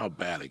me tell you how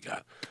bad it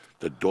got.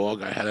 The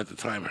dog I had at the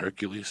time,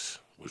 Hercules,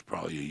 was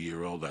probably a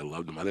year old. I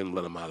loved him. I didn't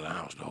let him out of the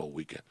house the whole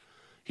weekend.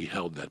 He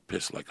held that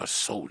piss like a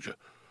soldier.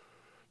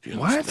 Do you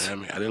What?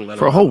 understand me? I didn't let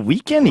For him a whole out.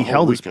 weekend, he For a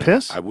whole held his weekend.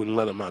 piss? I wouldn't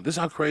let him out. This is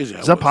how crazy I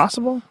was. Is that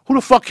possible? Who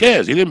the fuck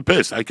cares? He didn't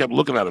piss. I kept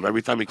looking at him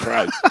every time he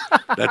cried.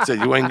 That's it.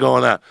 You ain't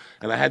going out.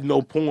 And I had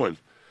no porn,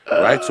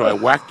 right? So I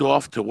whacked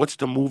off to, what's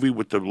the movie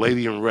with the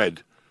lady in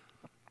red?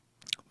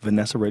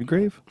 Vanessa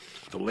Redgrave?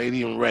 The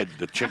lady in red,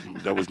 the chick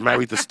that was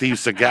married to Steve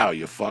Seagal,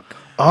 you fuck.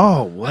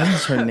 Oh, what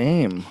is her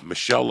name?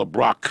 Michelle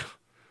LeBrock.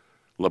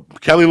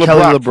 Kelly LeBrock.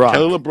 Kelly LeBrock.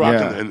 Kelly LeBrock.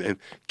 Yeah. And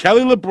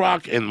Kelly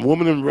LeBrock in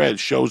Woman in Red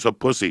shows her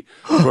pussy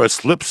for a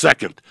slip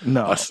second.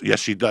 No. Yes,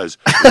 she does.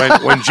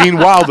 When Gene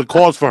Wilder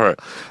calls for her.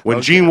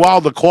 When Gene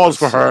Wilder calls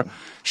for her,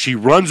 she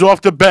runs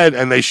off the bed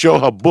and they show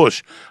her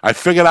bush. I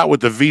figured out with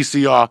the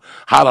VCR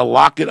how to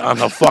lock it on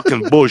her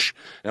fucking bush.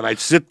 And I'd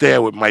sit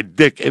there with my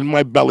dick in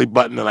my belly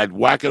button and I'd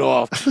whack it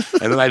off.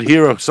 And then I'd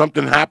hear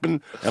something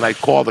happen and I'd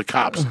call the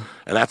cops.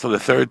 And after the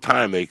 3rd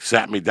time, they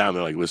sat me down.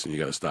 They're like, listen, you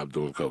got to stop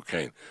doing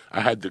cocaine. I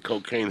had the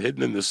cocaine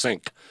hidden in the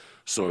sink.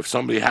 So if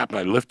somebody happened,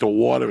 I'd lift the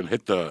water and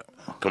hit the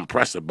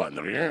compressor button.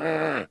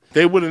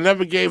 They would have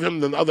never gave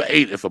him the other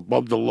 8 if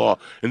above the law.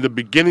 In the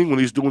beginning, when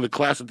he's doing the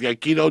class with the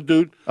Aikido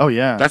dude, Oh,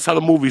 yeah. that's how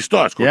the movie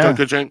starts. Yeah.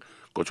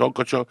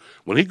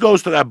 When he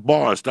goes to that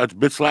bar and starts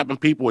bit slapping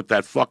people with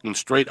that fucking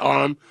straight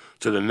arm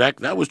to the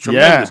neck, that was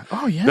tremendous. Yeah.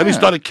 Oh, yeah. Then he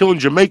started killing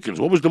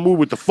Jamaicans. What was the movie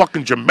with the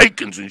fucking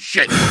Jamaicans and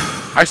shit?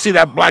 I see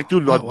that black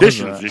dude in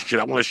auditions and shit.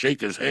 I want to shake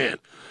his hand.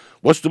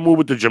 What's the move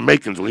with the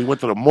Jamaicans when he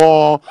went to the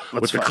mall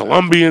with the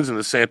Colombians and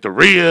the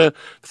Santeria?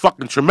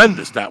 Fucking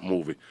tremendous, that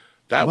movie.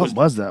 What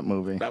was that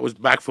movie? That was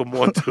Back for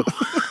More Too.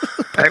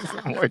 Back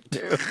for More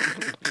Too.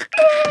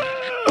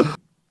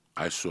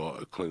 I saw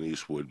a Clint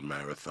Eastwood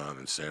marathon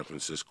in San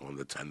Francisco on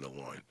the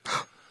Tenderloin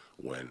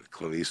when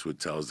Clint Eastwood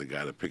tells the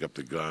guy to pick up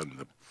the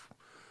gun,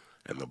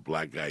 and the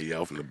black guy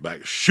yelled from the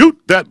back,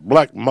 "Shoot that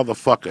black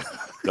motherfucker!"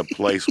 The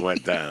place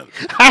went down.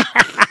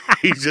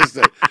 He just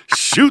said,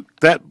 "Shoot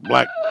that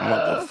black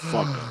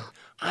motherfucker."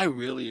 I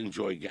really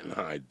enjoy getting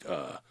high,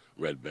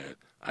 Red Band.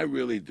 I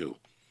really do.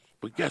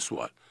 But guess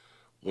what?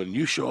 When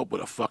you show up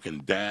with a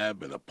fucking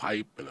dab and a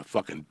pipe and a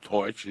fucking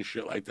torch and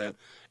shit like that,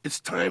 it's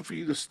time for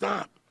you to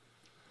stop.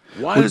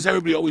 Why does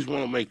everybody always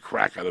want to make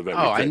crack out of everything?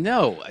 Oh, I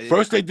know.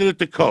 First they did it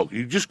to coke.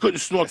 You just couldn't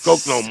snort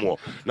coke no more.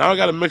 Now I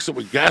got to mix it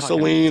with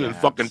gasoline and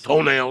fucking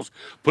toenails,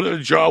 put it in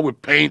a jar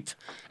with paint,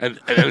 and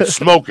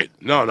smoke it.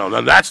 No,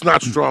 that's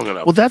not strong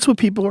enough. Well, that's what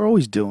people are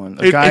always doing.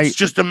 It's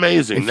just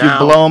amazing. If now,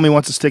 you blow him, he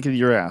wants to stick it to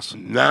your ass.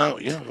 Now,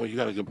 yeah, well, you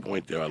got a good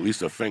point there, at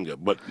least a finger.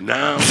 But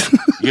now,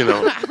 you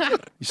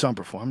saw him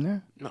perform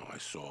there? No, I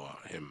saw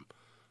him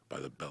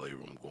by the belly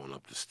room going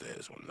up the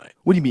stairs one night.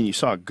 What do you mean? You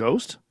saw a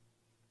ghost?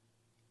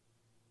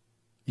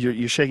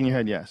 You're shaking your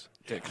head, yes.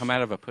 Did it come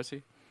out of a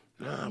pussy?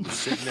 No, I was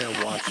sitting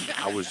there watching.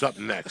 I was up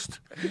next.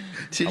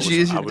 Did you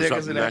use your dick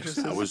as an actress?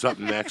 I was up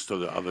next to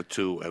the other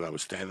two, and I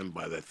was standing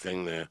by that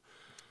thing there,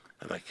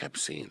 and I kept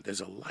seeing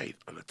there's a light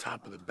on the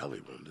top of the belly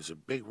room. There's a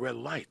big red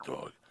light,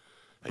 dog.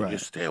 And you're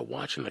there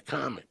watching the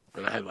comic.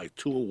 And I had like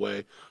two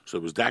away, so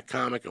it was that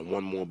comic and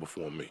one more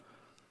before me.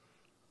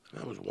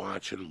 And I was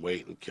watching,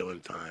 waiting, killing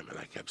time, and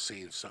I kept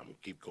seeing something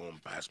keep going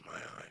past my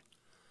eye.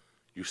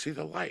 You see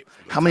the light.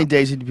 How many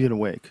days had you been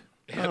awake?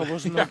 Yeah, it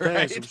wasn't no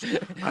days.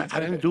 I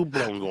didn't do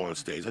blow and go on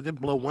stage. I did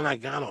blow when I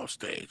got off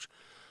stage.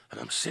 And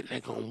I'm sitting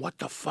there going, what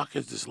the fuck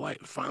is this light?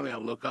 And finally I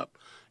look up.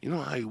 You know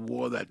how he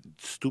wore that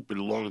stupid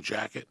long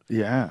jacket?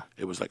 Yeah.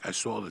 It was like I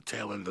saw the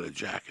tail end of the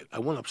jacket. I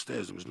went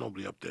upstairs. There was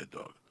nobody up there,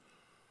 dog.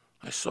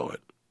 I saw it.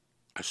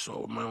 I saw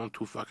it with my own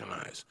two fucking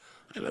eyes.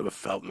 I never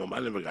felt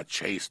nobody. I never got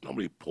chased.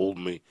 Nobody pulled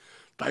me.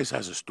 Dice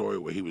has a story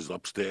where he was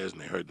upstairs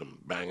and they heard them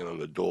banging on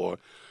the door.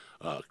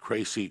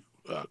 Crazy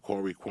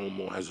Corey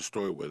Cuomo has a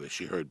story where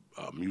she heard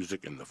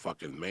music in the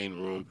fucking main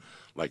room,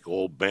 like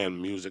old band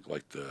music,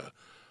 like the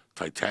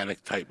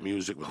Titanic type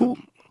music. Who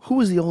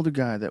was the older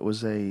guy that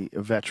was a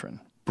veteran?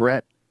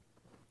 Brett,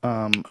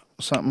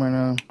 something or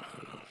no? I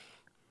don't know.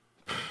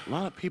 A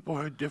lot of people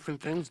heard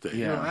different things there.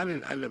 Yeah. You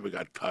know, I never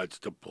got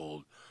touched or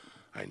pulled.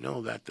 I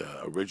know that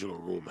the original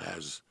room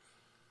has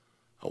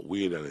a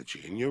weird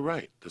energy, and you're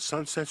right. The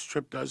Sunset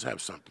Strip does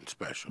have something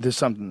special. There's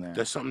something there.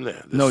 There's something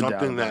there. There's No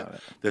something doubt about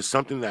it. There's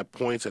something that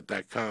points at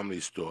that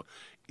comedy store.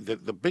 The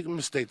big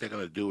mistake they're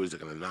going to do is they're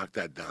going to knock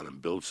that down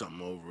and build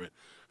something over it,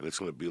 and it's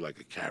going to be like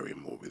a Carrie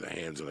movie. The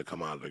hands are going to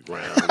come out of the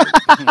ground.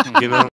 And, you know?